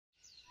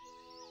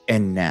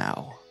And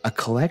now, a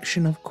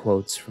collection of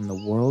quotes from the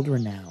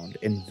world-renowned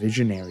and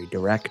visionary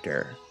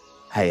director,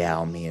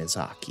 Hayao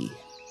Miyazaki.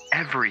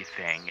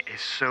 Everything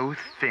is so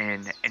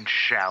thin and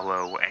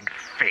shallow and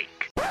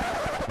fake.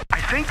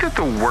 I think that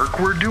the work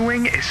we're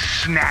doing is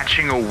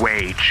snatching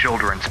away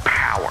children's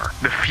power.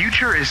 The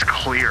future is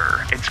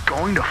clear. It's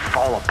going to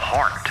fall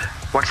apart.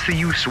 What's the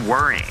use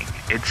worrying?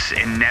 It's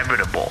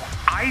inevitable.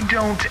 I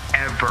don't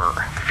ever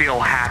feel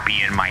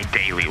happy in my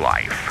daily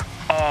life.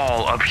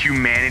 All of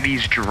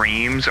humanity's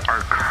dreams are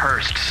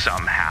cursed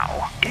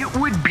somehow. It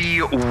would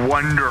be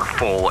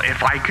wonderful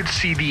if I could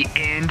see the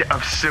end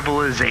of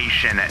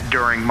civilization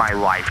during my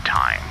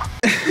lifetime.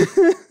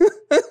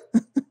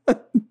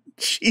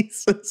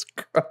 Jesus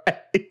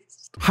Christ.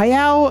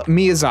 Hayao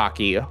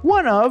Miyazaki,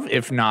 one of,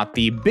 if not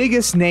the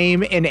biggest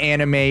name in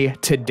anime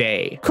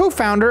today.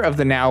 Co-founder of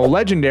the now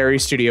legendary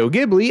Studio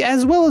Ghibli,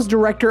 as well as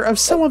director of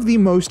some of the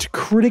most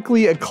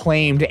critically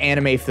acclaimed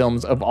anime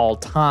films of all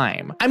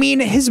time. I mean,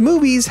 his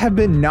movies have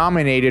been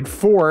nominated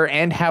for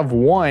and have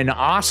won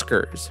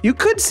Oscars. You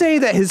could say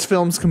that his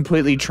films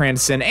completely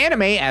transcend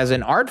anime as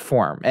an art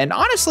form, and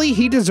honestly,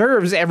 he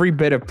deserves every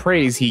bit of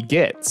praise he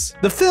gets.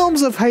 The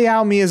films of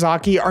Hayao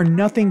Miyazaki are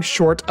nothing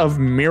short of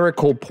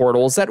miracle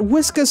portals that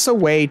whisk us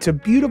away to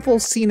beautiful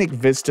scenic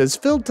vistas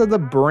filled to the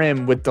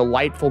brim with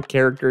delightful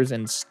characters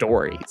and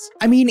stories.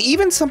 I mean,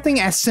 even something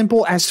as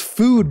simple as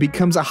food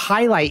becomes a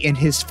highlight in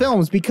his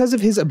films because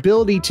of his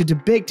ability to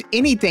depict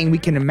anything we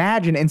can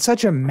imagine in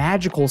such a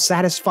magical,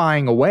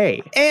 satisfying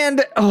way.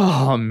 And,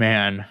 oh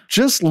man,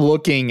 just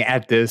looking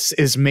at this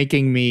is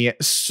making me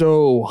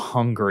so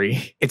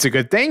hungry. It's a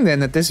good thing then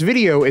that this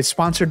video is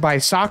sponsored by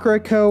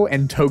Sakuraco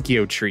and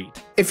Tokyo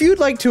Treat. If you'd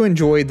like to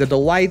enjoy the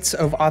delights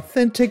of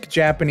authentic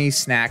Japanese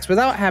snacks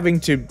without having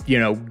to,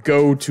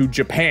 go to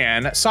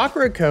Japan,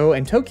 Sakuraco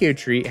and Tokyo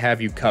Treat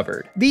have you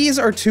covered. These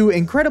are two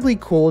incredibly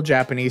cool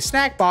Japanese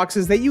snack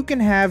boxes that you can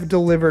have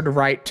delivered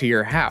right to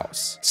your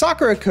house.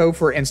 Sakuraco,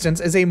 for instance,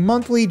 is a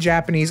monthly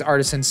Japanese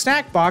artisan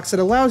snack box that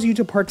allows you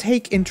to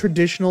partake in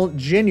traditional,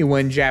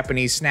 genuine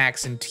Japanese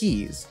snacks and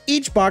teas.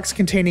 Each box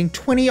containing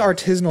 20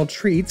 artisanal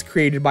treats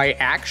created by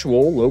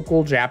actual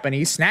local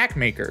Japanese snack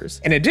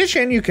makers. In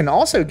addition, you can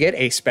also get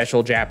a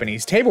special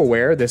Japanese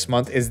tableware. This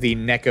month is the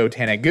Neko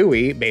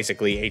Tanagui,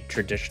 basically a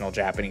traditional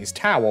Japanese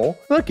towel.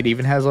 Look, it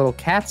even has little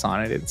cats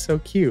on it. It's so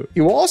cute.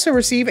 You will also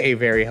receive a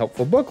very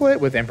helpful booklet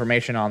with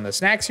information on the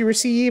snacks you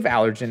receive,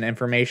 allergen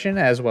information,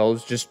 as well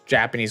as just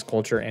Japanese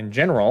culture in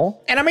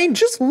general. And I mean,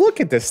 just look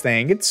at this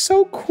thing. It's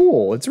so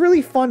cool. It's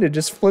really fun to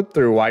just flip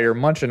through while you're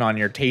munching on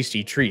your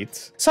tasty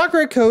treats.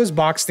 Sakuraco's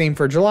box theme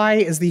for July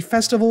is the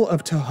Festival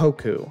of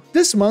Tohoku.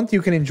 This month,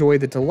 you can enjoy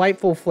the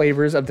delightful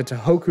flavors of the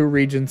Tohoku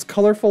region's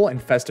colorful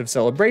and festive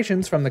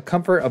celebrations from the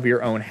comfort of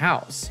your own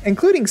house,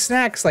 including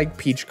snacks like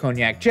peach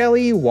cognac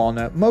jelly,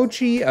 walnut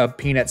mochi, a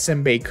peanut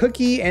senbei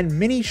cookie, and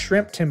mini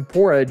shrimp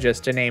tempura,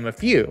 just to name a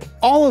few,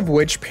 all of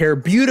which pair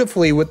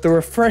beautifully with the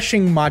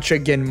refreshing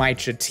matcha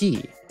genmaicha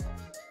tea.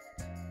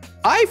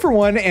 I, for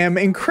one, am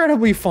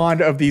incredibly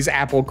fond of these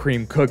apple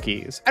cream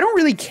cookies. I don't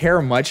really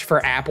care much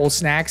for apple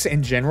snacks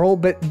in general,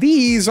 but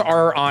these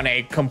are on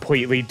a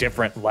completely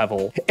different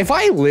level. If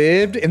I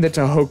lived in the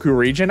Tohoku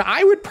region,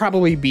 I would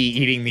probably be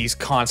eating these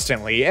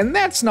constantly, and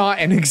that's not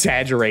an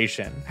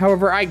exaggeration.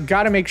 However, I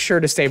gotta make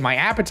sure to save my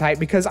appetite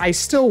because I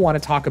still want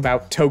to talk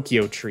about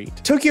Tokyo Treat.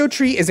 Tokyo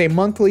Treat is a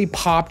monthly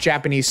pop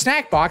Japanese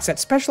snack box that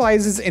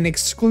specializes in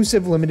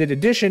exclusive limited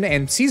edition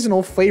and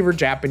seasonal flavored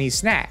Japanese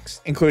snacks,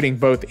 including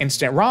both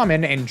instant ramen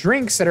and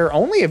drinks that are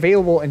only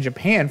available in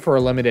Japan for a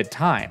limited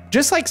time.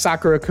 Just like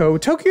Sakuraco,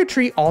 Tokyo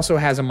Treat also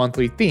has a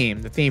monthly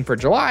theme, the theme for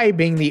July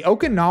being the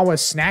Okinawa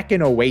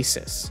Snackin'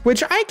 Oasis,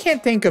 which I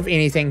can't think of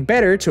anything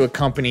better to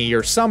accompany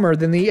your summer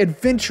than the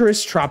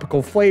adventurous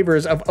tropical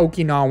flavors of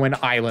Okinawan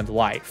island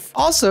life.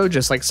 Also,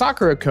 just like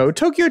Sakuraco,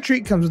 Tokyo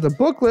Treat comes with a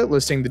booklet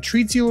listing the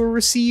treats you will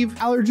receive,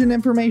 allergen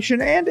information,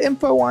 and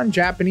info on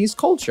Japanese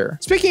culture.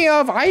 Speaking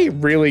of, I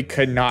really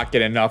could not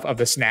get enough of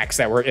the snacks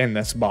that were in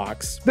this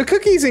box. The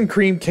cookies and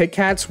cream Kit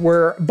Kats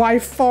were by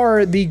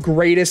far the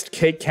greatest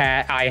Kit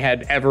Kat I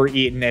had ever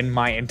eaten in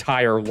my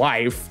entire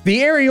life.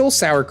 The Ariel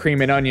sour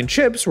cream and onion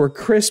chips were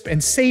crisp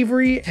and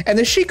savory, and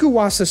the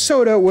Shikuwasa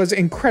soda was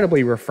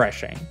incredibly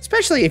refreshing,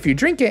 especially if you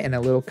drink it in a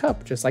little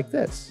cup just like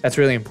this. That's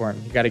really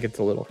important. You gotta get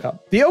the little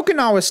cup. The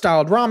Okinawa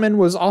styled ramen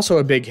was also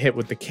a big hit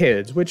with the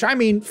kids, which, I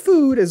mean,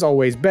 food is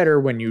always better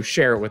when you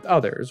share it with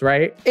others,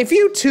 right? If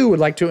you too would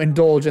like to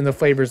indulge in the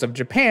flavors of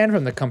Japan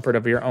from the comfort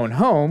of your own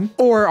home,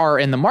 or are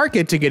in the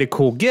market to get a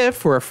cool gift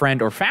for a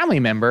friend or family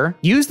member,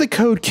 use the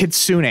code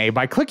Kitsune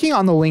by clicking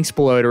on the links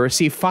below to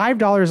receive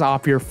 $5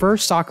 off your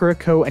first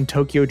Sakuraco and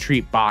Tokyo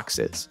Treat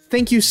boxes.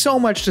 Thank you so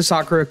much to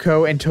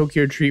Sakuraco and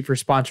Tokyo Treat for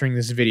sponsoring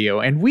this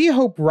video, and we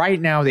hope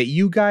right now that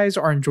you guys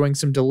are enjoying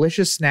some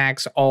delicious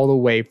snacks all the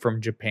way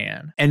from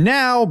Japan. And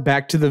now,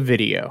 back to the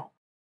video.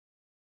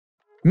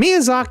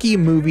 Miyazaki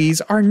movies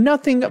are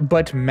nothing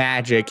but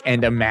magic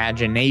and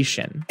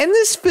imagination. And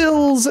this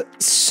feels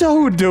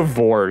so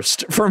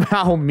divorced from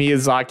how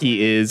Miyazaki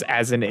is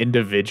as an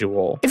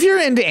individual. If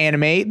you're into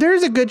anime,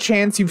 there's a good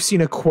chance you've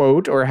seen a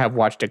quote or have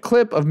watched a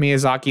clip of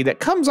Miyazaki that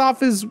comes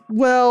off as,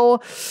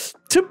 well,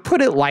 to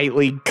put it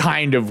lightly,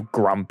 kind of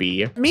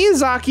grumpy.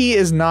 Miyazaki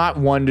is not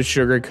one to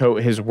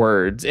sugarcoat his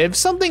words. If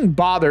something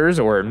bothers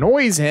or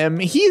annoys him,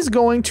 he's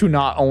going to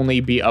not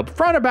only be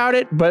upfront about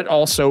it, but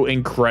also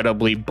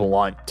incredibly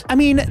blunt. I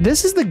mean,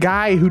 this is the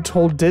guy who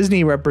told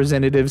Disney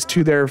representatives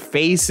to their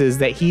faces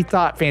that he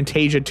thought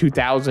Fantasia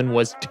 2000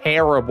 was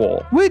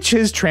terrible, which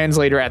his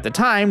translator at the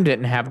time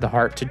didn't have the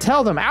heart to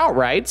tell them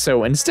outright,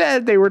 so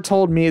instead they were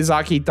told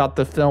Miyazaki thought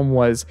the film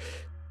was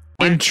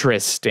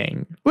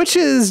interesting, which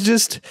is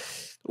just,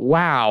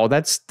 wow,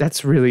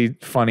 that's really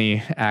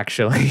funny,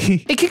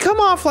 actually. It can come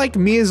off like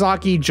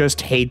Miyazaki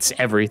just hates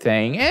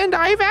everything, and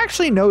I've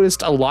actually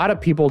noticed a lot of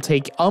people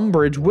take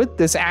umbrage with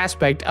this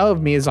aspect of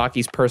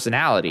Miyazaki's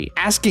personality,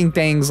 asking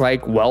things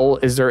like, well,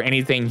 is there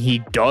anything he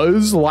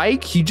does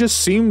like? He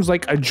just seems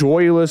like a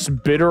joyless,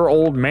 bitter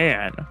old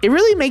man. It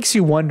really makes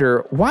you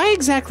wonder, why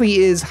exactly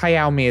is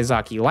Hayao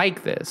Miyazaki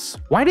like this?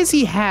 Why does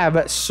he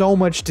have so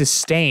much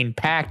disdain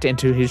packed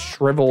into his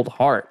shriveled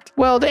heart?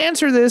 Well, to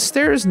answer this,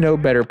 there's no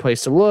better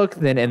place to look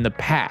than in the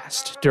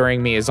past,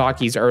 during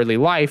Miyazaki's early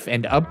life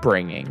and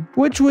upbringing,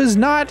 which was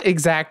not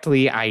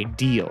exactly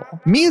ideal.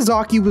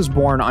 Miyazaki was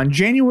born on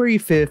January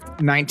 5th,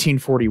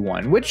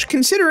 1941, which,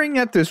 considering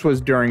that this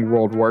was during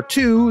World War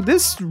II,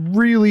 this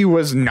really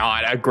was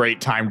not a great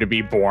time to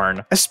be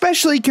born,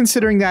 especially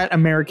considering that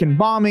American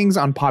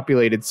bombings on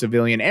populated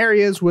civilian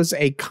areas was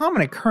a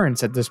common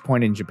occurrence at this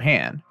point in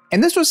Japan.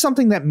 And this was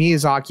something that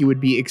Miyazaki would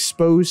be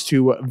exposed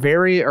to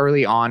very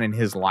early on in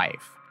his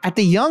life. At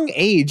the young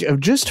age of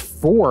just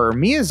 4,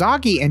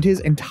 Miyazaki and his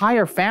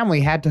entire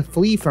family had to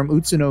flee from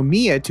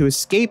Utsunomiya to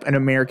escape an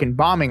American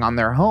bombing on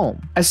their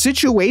home. A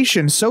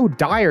situation so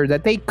dire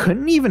that they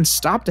couldn't even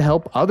stop to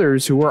help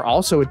others who were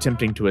also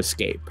attempting to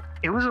escape.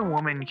 It was a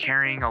woman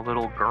carrying a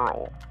little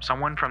girl,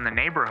 someone from the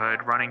neighborhood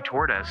running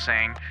toward us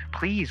saying,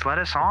 "Please let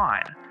us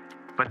on."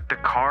 But the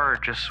car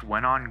just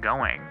went on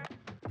going.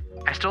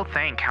 I still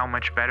think how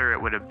much better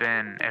it would have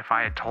been if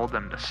I had told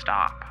them to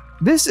stop.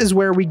 This is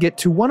where we get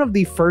to one of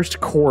the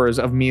first cores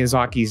of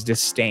Miyazaki's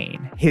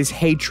disdain, his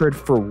hatred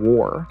for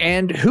war.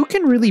 And who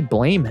can really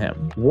blame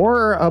him?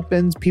 War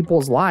upends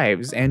people's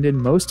lives, and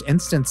in most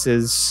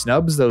instances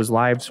snubs those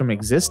lives from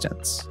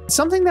existence.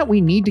 Something that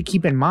we need to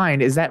keep in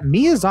mind is that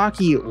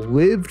Miyazaki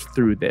lived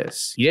through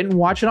this. He didn't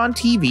watch it on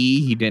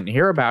TV, he didn't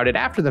hear about it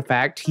after the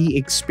fact, he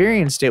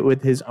experienced it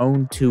with his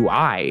own 2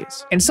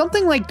 eyes. And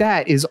something like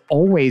that is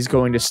always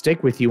going to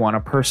stick with you on a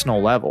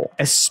personal level,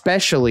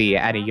 especially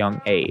at a young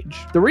age.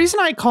 The reason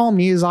I call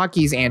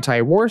Miyazaki's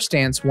anti-war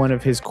stance one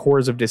of his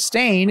cores of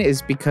disdain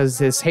is because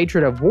this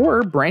hatred of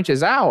war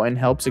branches out and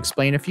helps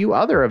explain a few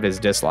other of his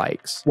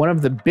dislikes. One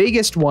of the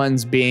biggest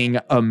ones being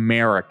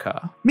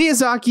America.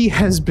 Miyazaki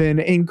has been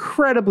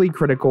incredibly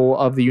critical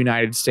of the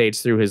United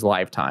States through his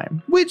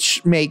lifetime,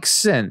 which makes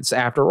sense.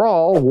 After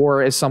all,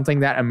 war is something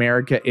that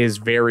America is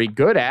very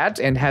good at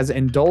and has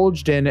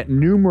indulged in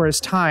numerous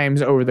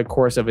times over the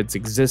course of its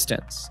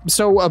existence.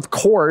 So of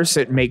course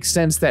it makes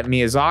sense that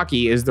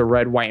Miyazaki is the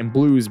red, white, and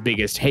blue's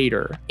biggest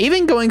hater,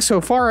 even going so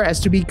far as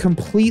to be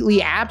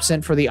completely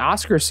absent for the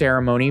Oscar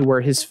ceremony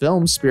where his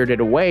film Spirited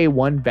Away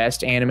won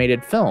Best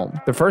Animated Film,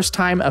 the first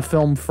time a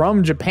film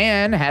from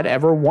Japan had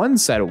ever won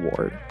said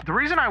award. The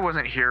reason I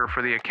wasn't here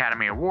for the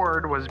Academy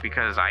Award was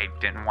because I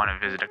didn't want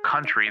to visit a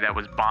country that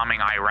was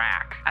bombing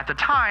Iraq. At the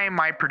time,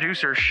 my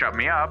producer shut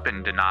me up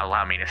and did not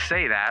allow me to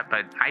say that,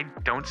 but I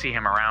don't see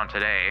him around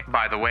today.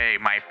 By the way,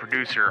 my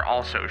producer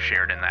also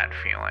shared in that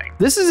feeling.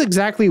 This is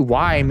exactly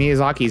why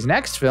Miyazaki's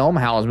next film,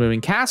 Howl's Moving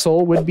Castle,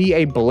 would be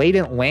a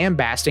blatant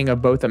lambasting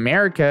of both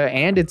America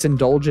and its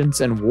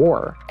indulgence in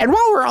war. And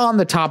while we're on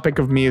the topic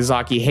of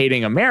Miyazaki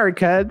hating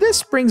America,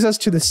 this brings us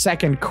to the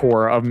second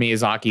core of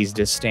Miyazaki's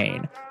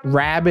disdain: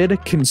 rabid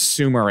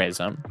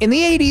consumerism. In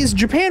the 80s,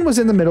 Japan was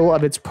in the middle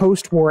of its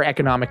post-war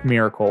economic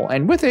miracle,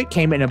 and with it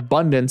came an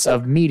abundance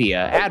of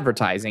media,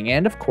 advertising,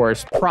 and of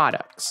course,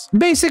 products.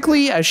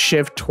 Basically, a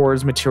shift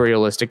towards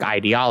materialistic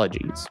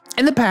ideologies.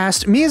 In the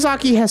past,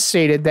 Miyazaki has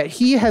stated that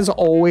he has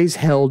always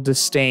held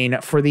disdain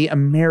for the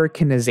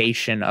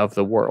Americanization of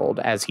the world,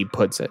 as he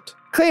puts it,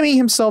 claiming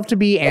himself to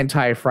be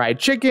anti-fried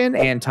chicken,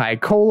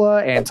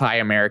 anti-cola,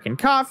 anti-American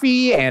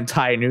coffee,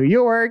 anti-New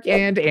York,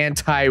 and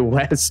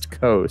anti-West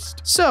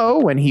Coast. So,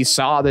 when he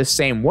saw this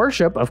same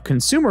worship of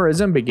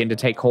consumerism begin to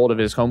take hold of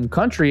his home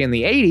country in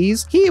the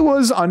 80s, he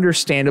was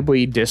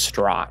understandably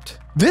distraught.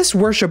 This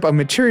worship of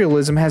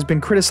materialism has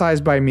been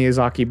criticized by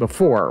Miyazaki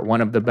before,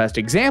 one of the best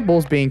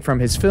examples being from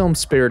his film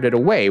Spirited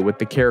Away with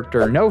the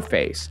character No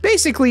Face.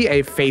 Basically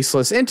a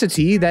faceless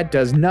entity that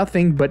does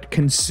nothing but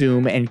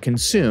consume and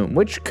consume,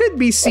 which could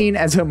be seen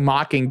as a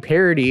mocking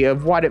parody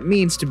of what it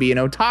means to be an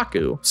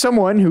otaku,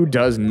 someone who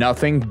does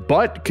nothing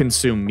but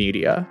consume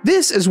media.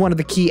 This is one of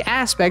the key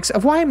aspects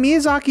of why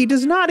Miyazaki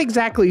does not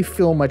exactly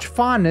feel much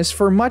fondness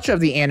for much of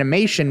the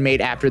animation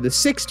made after the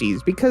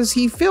 60s, because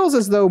he feels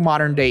as though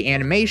modern day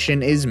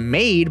animation is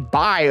made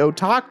by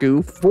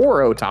otaku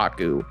for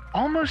otaku.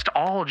 Almost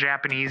all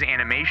Japanese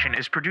animation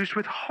is produced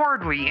with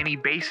hardly any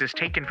basis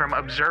taken from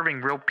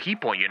observing real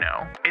people, you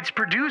know. It's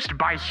produced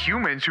by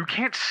humans who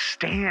can't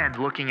stand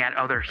looking at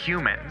other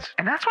humans.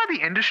 And that's why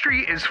the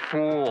industry is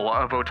full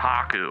of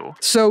otaku.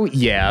 So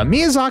yeah,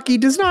 Miyazaki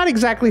does not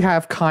exactly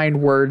have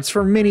kind words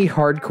for many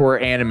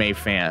hardcore anime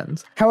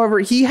fans. However,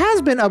 he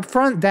has been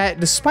upfront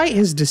that despite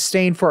his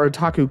disdain for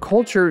otaku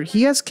culture,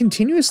 he has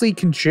continuously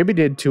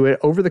contributed to it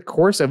over the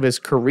course of his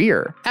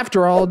career.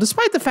 After all,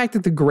 despite the fact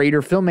that the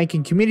greater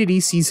filmmaking community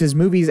sees his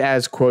movies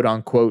as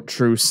quote-unquote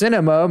true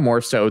cinema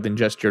more so than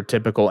just your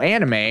typical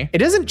anime, it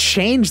doesn't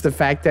change the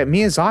fact that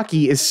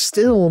Miyazaki is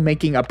still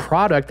making a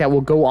product that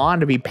will go on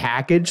to be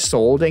packaged,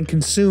 sold, and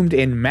consumed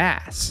in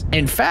mass.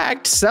 In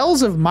fact,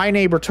 sales of My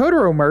Neighbor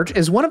Totoro merch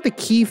is one of the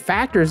key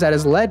factors that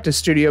has led to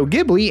Studio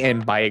Ghibli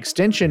and by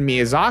extension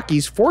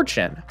Miyazaki's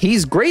fortune.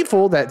 He's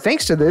grateful that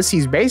thanks to this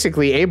he's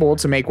basically able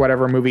to make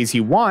whatever movies he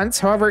wants.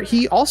 However,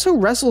 he also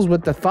wrestles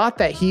with the thought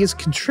that he is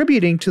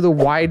contributing to the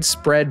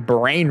widespread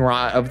brain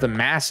rot of the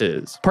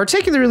masses,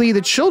 particularly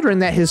the children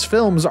that his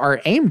films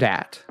are aimed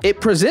at.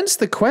 It presents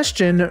the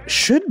question,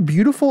 should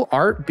beautiful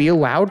art be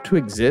allowed to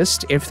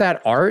exist if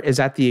that art is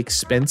at the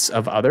expense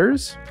of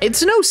others?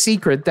 It's no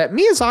secret that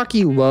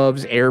Miyazaki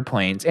loves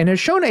airplanes and has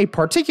shown a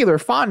particular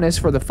fondness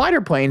for the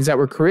fighter planes that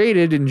were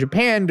created in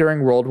Japan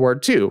during World War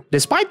II.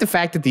 Despite the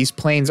fact that these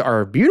planes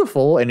are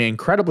beautiful and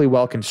incredibly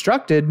well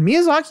constructed,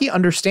 Miyazaki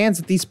understands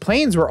that these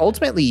planes were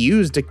ultimately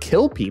used to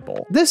kill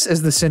people. This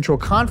is the central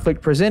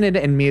conflict presented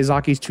in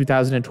Miyazaki's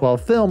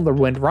 2012 film The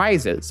Wind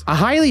Rises, a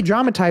highly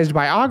dramatized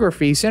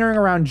biography centering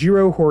around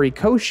Jiro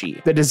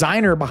Horikoshi, the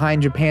designer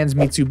behind Japan's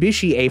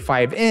Mitsubishi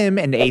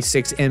A5M and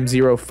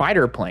A6M0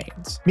 fighter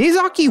planes.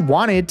 Miyazaki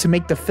wanted to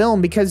make the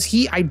film because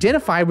he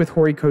identified with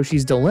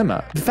Horikoshi's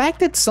dilemma, the fact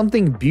that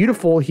something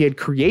beautiful he had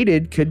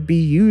created could be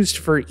used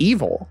for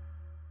evil.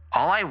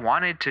 All I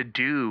wanted to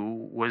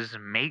do was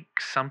make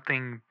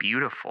something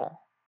beautiful.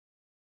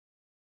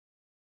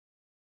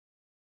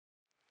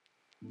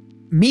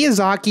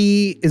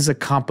 Miyazaki is a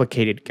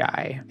complicated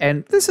guy,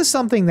 and this is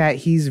something that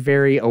he's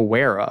very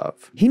aware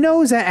of. He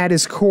knows that at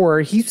his core,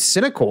 he's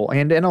cynical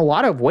and in a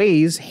lot of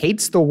ways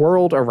hates the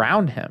world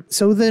around him.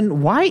 So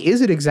then why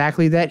is it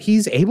exactly that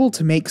he's able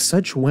to make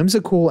such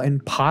whimsical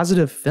and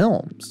positive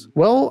films?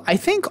 Well, I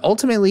think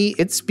ultimately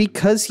it's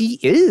because he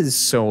is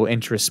so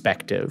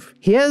introspective.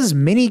 He has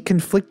many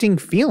conflicting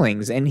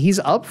feelings, and he's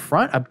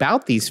upfront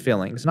about these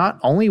feelings, not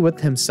only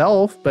with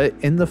himself, but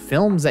in the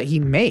films that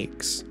he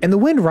makes. In The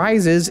Wind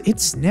Rises,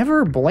 it's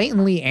never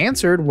blatantly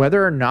answered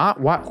whether or not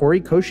what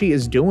Horikoshi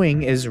is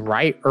doing is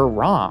right or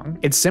wrong.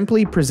 It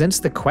simply presents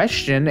the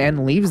question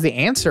and leaves the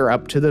answer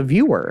up to the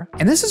viewer.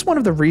 And this is one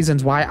of the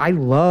reasons why I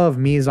love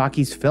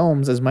Miyazaki's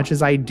films as much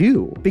as I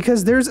do,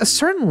 because there's a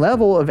certain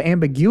level of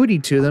ambiguity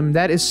to them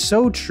that is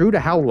so true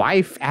to how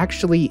life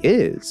actually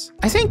is.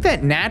 I think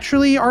that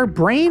naturally our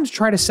brains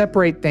try to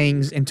separate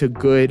things into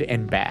good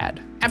and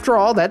bad. After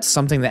all, that's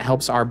something that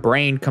helps our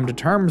brain come to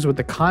terms with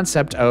the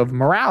concept of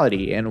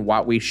morality and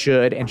what we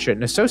should and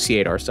shouldn't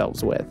associate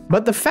ourselves with.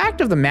 But the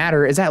fact of the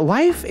matter is that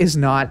life is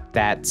not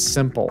that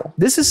simple.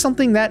 This is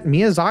something that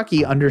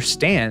Miyazaki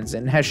understands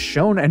and has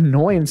shown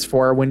annoyance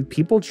for when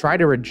people try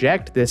to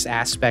reject this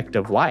aspect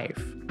of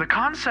life. The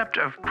concept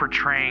of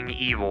portraying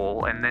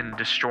evil and then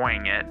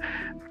destroying it,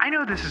 I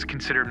know this is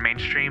considered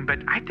mainstream, but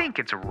I think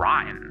it's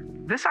rotten.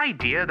 This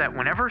idea that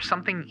whenever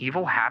something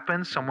evil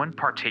happens, someone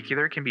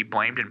particular can be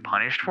blamed and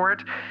punished for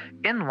it,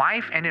 in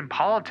life and in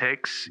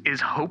politics, is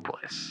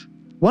hopeless.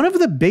 One of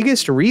the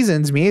biggest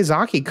reasons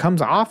Miyazaki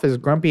comes off as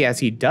grumpy as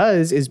he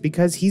does is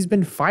because he's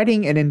been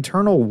fighting an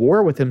internal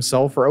war with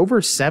himself for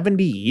over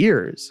 70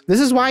 years. This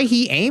is why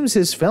he aims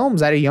his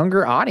films at a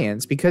younger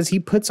audience, because he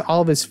puts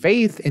all of his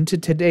faith into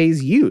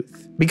today's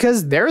youth.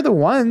 Because they're the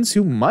ones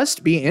who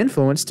must be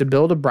influenced to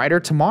build a brighter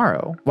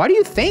tomorrow. Why do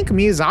you think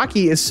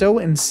Miyazaki is so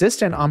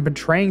insistent on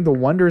portraying the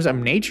wonders of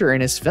nature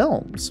in his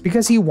films?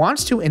 Because he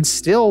wants to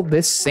instill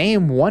this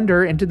same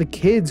wonder into the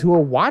kids who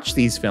will watch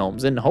these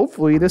films, and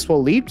hopefully this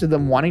will lead to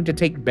them wanting to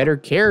take better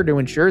care to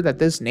ensure that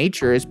this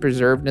nature is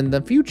preserved in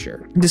the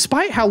future.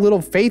 Despite how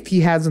little faith he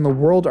has in the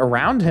world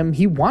around him,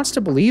 he wants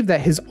to believe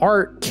that his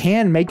art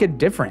can make a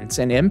difference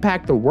and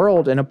impact the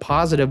world in a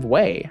positive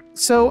way.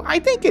 So I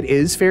think it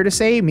is fair to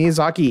say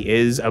Miyazaki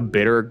is a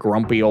bitter,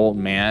 grumpy old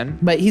man,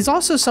 but he's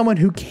also someone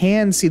who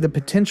can see the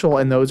potential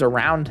in those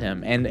around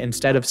him, and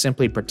instead of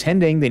simply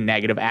pretending the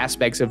negative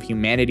aspects of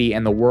humanity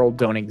and the world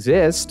don't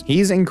exist,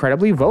 he's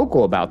incredibly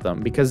vocal about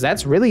them, because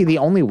that's really the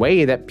only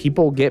way that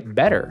people get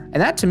better.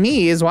 And that to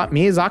me is what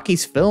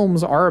Miyazaki's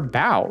films are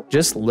about,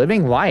 just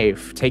living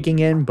life, taking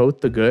in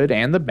both the good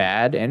and the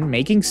bad, and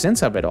making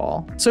sense of it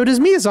all. So does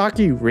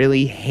Miyazaki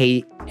really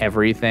hate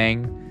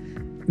everything?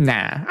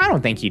 Nah, I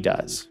don't think he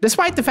does.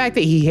 Despite the fact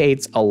that he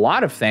hates a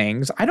lot of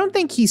things, I don't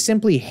think he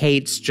simply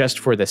hates just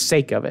for the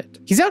sake of it.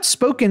 He's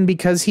outspoken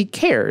because he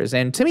cares,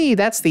 and to me,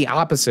 that's the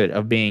opposite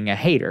of being a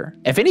hater.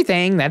 If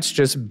anything, that's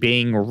just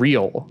being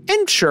real.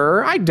 And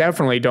sure, I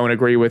definitely don't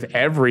agree with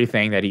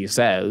everything that he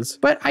says,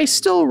 but I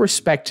still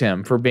respect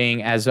him for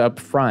being as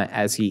upfront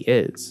as he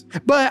is.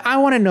 But I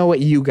want to know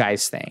what you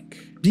guys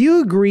think. Do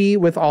you agree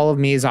with all of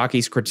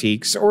Miyazaki's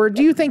critiques, or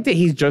do you think that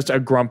he's just a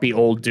grumpy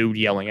old dude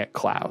yelling at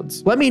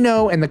clouds? Let me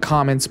know in the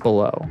comments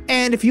below.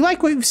 And if you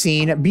like what you've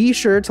seen, be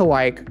sure to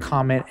like,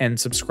 comment, and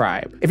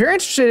subscribe. If you're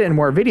interested in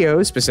more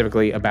videos,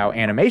 specifically about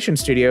animation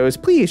studios,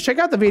 please check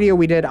out the video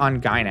we did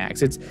on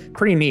Gainax. It's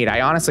pretty neat.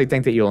 I honestly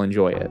think that you'll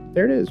enjoy it.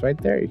 There it is right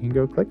there. You can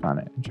go click on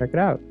it and check it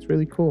out. It's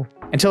really cool.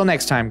 Until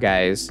next time,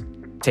 guys,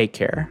 take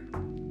care.